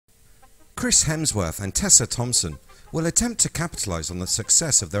Chris Hemsworth and Tessa Thomsom will attempt to capitalise on the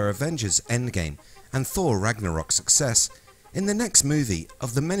success of their Avengers End and Thor Ragnarok success in the next movie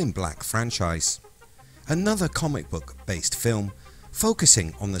of the Men in Black franchise, another comic book based film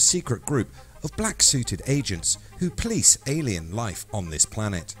focusing on the secret group of black suited agents who police alien life on this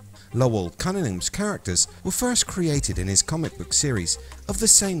planet. Lowell Cunningham's characters were first created in his comic book series of the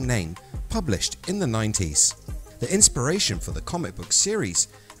same name published in the 90s. The inspiration for the comic book series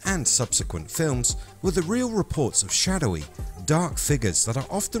and subsequent films were the real reports of shadowy, dark figures that are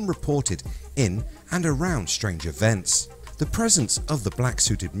often reported in and around strange events. The presence of the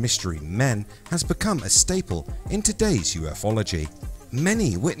black-suited mystery men has become a staple in today's ufology.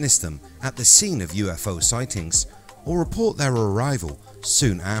 Many witness them at the scene of UFO sightings or report their arrival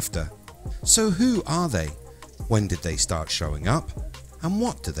soon after. So who are they? When did they start showing up? And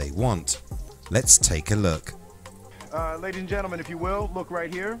what do they want? Let's take a look. Ladies and gentlemen, if you will, look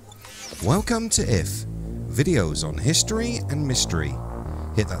right here. Welcome to IF, videos on history and mystery.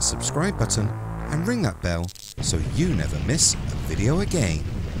 Hit that subscribe button and ring that bell so you never miss a video again.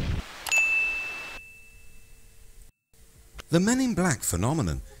 The Men in Black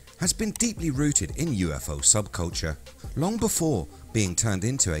phenomenon has been deeply rooted in UFO subculture. Long before being turned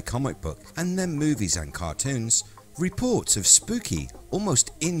into a comic book and then movies and cartoons, reports of spooky,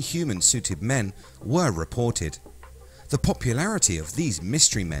 almost inhuman suited men were reported. The popularity of these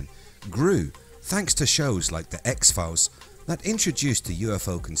mystery men grew thanks to shows like the X-Files that introduced the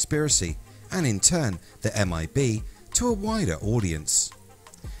UFO conspiracy and in turn the MIB to a wider audience.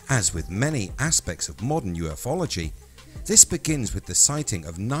 As with many aspects of modern ufology, this begins with the sighting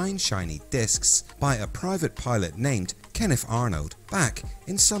of 9 shiny discs by a private pilot named Kenneth Arnold back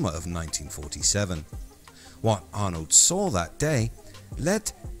in summer of 1947. What Arnold saw that day led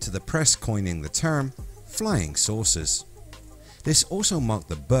to the press coining the term flying saucers. This also marked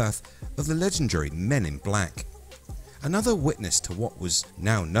the birth of the legendary Men in Black. Another witness to what was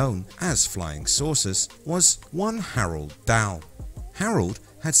now known as flying saucers was one Harold Dow. Harold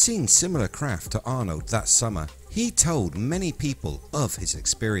had seen similar craft to Arnold that summer. He told many people of his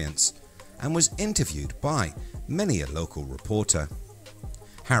experience and was interviewed by many a local reporter.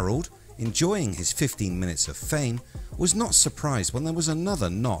 Harold, enjoying his 15 minutes of fame, was not surprised when there was another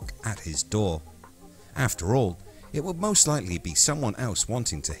knock at his door. After all, it would most likely be someone else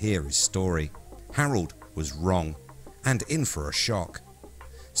wanting to hear his story. Harold was wrong and in for a shock.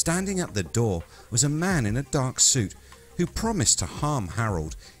 Standing at the door was a man in a dark suit who promised to harm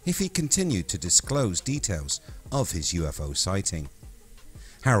Harold if he continued to disclose details of his UFO sighting.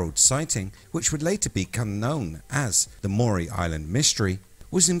 Harold's sighting, which would later become known as the Maury Island Mystery,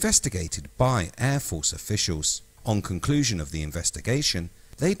 was investigated by Air Force officials. On conclusion of the investigation,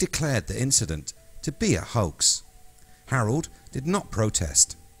 they declared the incident to be a hoax. Harold did not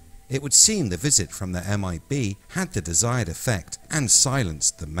protest. It would seem the visit from the MIB had the desired effect and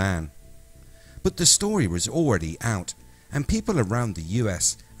silenced the man. But the story was already out, and people around the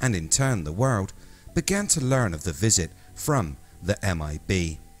US and in turn the world began to learn of the visit from the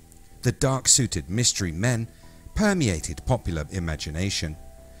MIB. The dark-suited mystery men permeated popular imagination,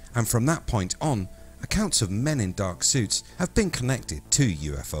 and from that point on, accounts of men in dark suits have been connected to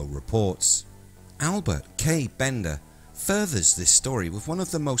UFO reports. Albert K. Bender furthers this story with one of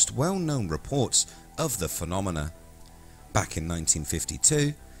the most well-known reports of the phenomena. Back in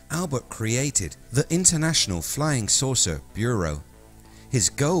 1952, Albert created the International Flying Saucer Bureau. His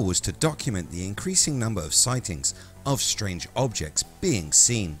goal was to document the increasing number of sightings of strange objects being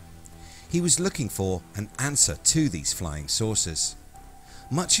seen. He was looking for an answer to these flying saucers.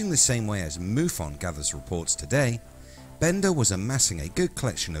 Much in the same way as MUFON gathers reports today, Bender was amassing a good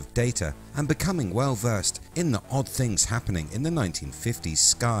collection of data and becoming well versed in the odd things happening in the 1950s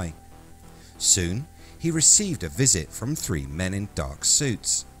sky. Soon he received a visit from 3 men in dark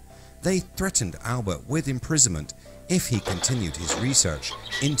suits. They threatened Albert with imprisonment if he continued his research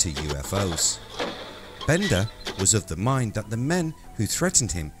into UFOs. Bender was of the mind that the men who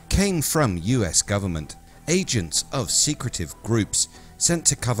threatened him came from US government, agents of secretive groups sent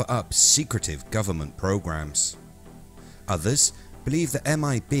to cover up secretive government programs. Others believe the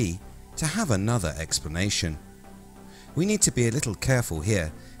MIB to have another explanation. We need to be a little careful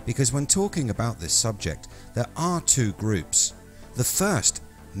here because when talking about this subject there are 2 groups. The first,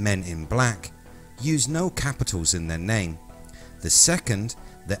 Men in Black, use no capitals in their name. The second,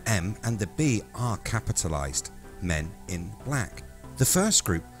 the M and the B are capitalized, Men in Black. The first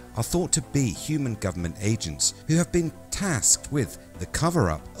group are thought to be human government agents who have been tasked with the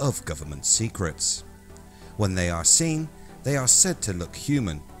cover-up of government secrets. When they are seen, they are said to look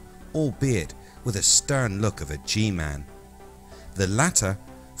human, albeit with a stern look of a G-man. The latter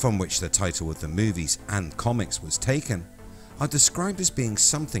from which the title of the movies and comics was taken, are described as being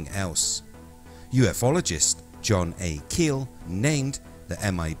something else. Ufologist John A. Keel named the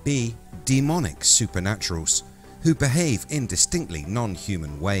MIB demonic supernaturals who behave in distinctly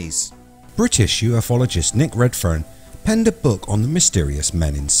non-human ways. British ufologist Nick Redfern penned a book on the mysterious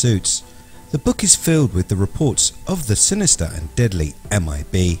men in suits. The book is filled with the reports of the sinister and deadly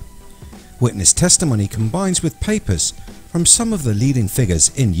MIB. Witness testimony combines with papers from some of the leading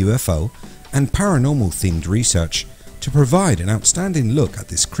figures in UFO and paranormal themed research to provide an outstanding look at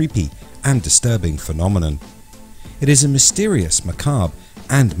this creepy and disturbing phenomenon. It is a mysterious, macabre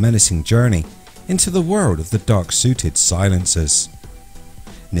and menacing journey into the world of the dark-suited silencers.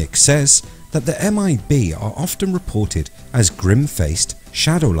 Nick says that the MIB are often reported as grim-faced,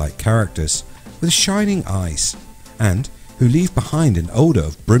 shadow-like characters with shining eyes, and who leave behind an odour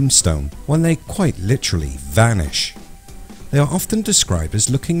of brimstone when they quite literally vanish. They are often described as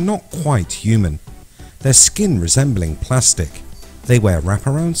looking not quite human, their skin resembling plastic. They wear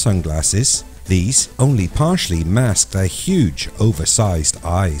wraparound sunglasses. These only partially mask their huge, oversized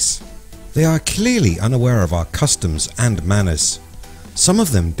eyes. They are clearly unaware of our customs and manners. Some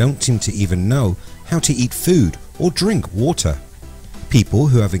of them don't seem to even know how to eat food or drink water. People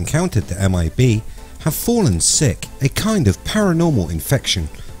who have encountered the MIB have fallen sick, a kind of paranormal infection,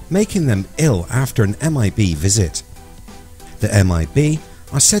 making them ill after an MIB visit. The MIB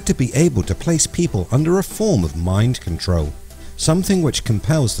are said to be able to place people under a form of mind control, something which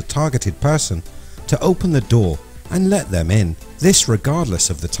compels the targeted person to open the door and let them in, this regardless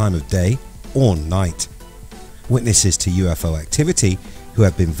of the time of day or night. Witnesses to UFO activity who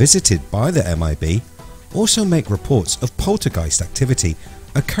have been visited by the MIB also make reports of poltergeist activity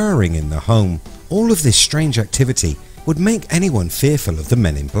occurring in the home. All of this strange activity would make anyone fearful of the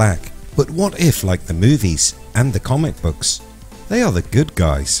Men in Black. But what if, like the movies and the comic books, they are the good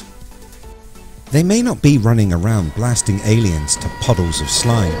guys? They may not be running around blasting aliens to puddles of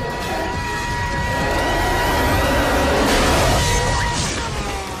slime.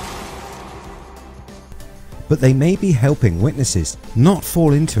 But they may be helping witnesses not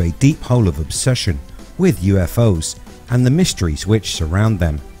fall into a deep hole of obsession with UFOs and the mysteries which surround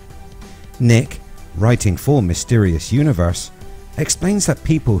them. Nick, writing for Mysterious Universe, explains that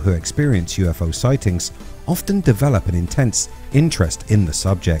people who experience UFO sightings often develop an intense interest in the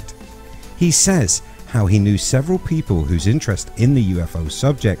subject. He says how he knew several people whose interest in the UFO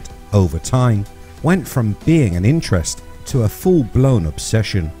subject over time went from being an interest to a full-blown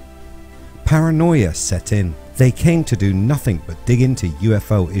obsession. Paranoia set in. They came to do nothing but dig into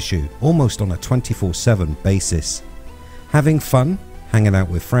UFO issue almost on a 24/7 basis. Having fun, hanging out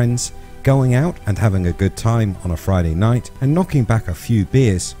with friends, going out and having a good time on a Friday night and knocking back a few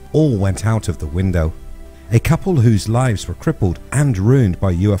beers all went out of the window. A couple whose lives were crippled and ruined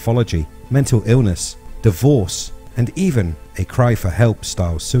by ufology, mental illness, divorce, and even a cry for help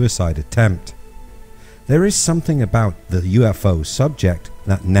style suicide attempt. There is something about the UFO subject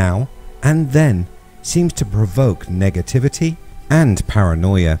that now and then seems to provoke negativity and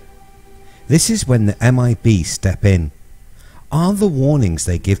paranoia. This is when the MIB step in. Are the warnings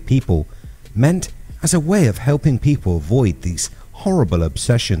they give people meant as a way of helping people avoid these horrible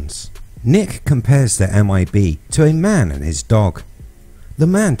obsessions? Nick compares the MIB to a man and his dog. The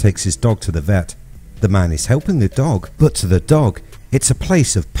man takes his dog to the vet. The man is helping the dog, but to the dog it's a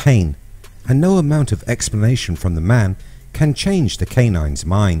place of pain, and no amount of explanation from the man can change the canine's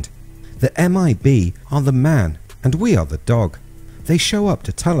mind. The MIB are the man and we are the dog. They show up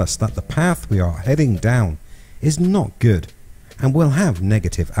to tell us that the path we are heading down is not good and will have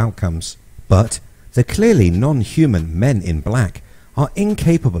negative outcomes. But the clearly non-human Men in Black are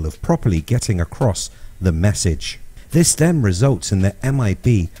incapable of properly getting across the message. This then results in the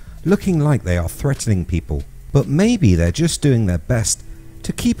MIB looking like they are threatening people, but maybe they're just doing their best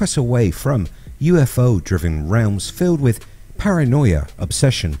to keep us away from UFO-driven realms filled with paranoia,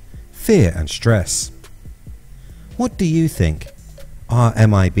 obsession, fear and stress. What do you think? Are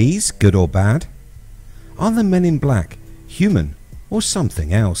MIBs good or bad? Are the Men in Black human or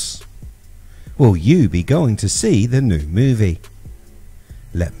something else? Will you be going to see the new movie?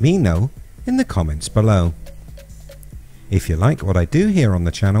 Let me know in the comments below. If you like what I do here on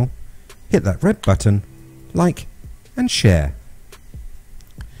the channel, hit that red button, like and share.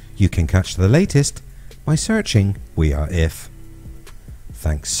 You can catch the latest by searching We Are If.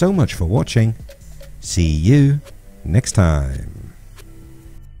 Thanks so much for watching. See you next time.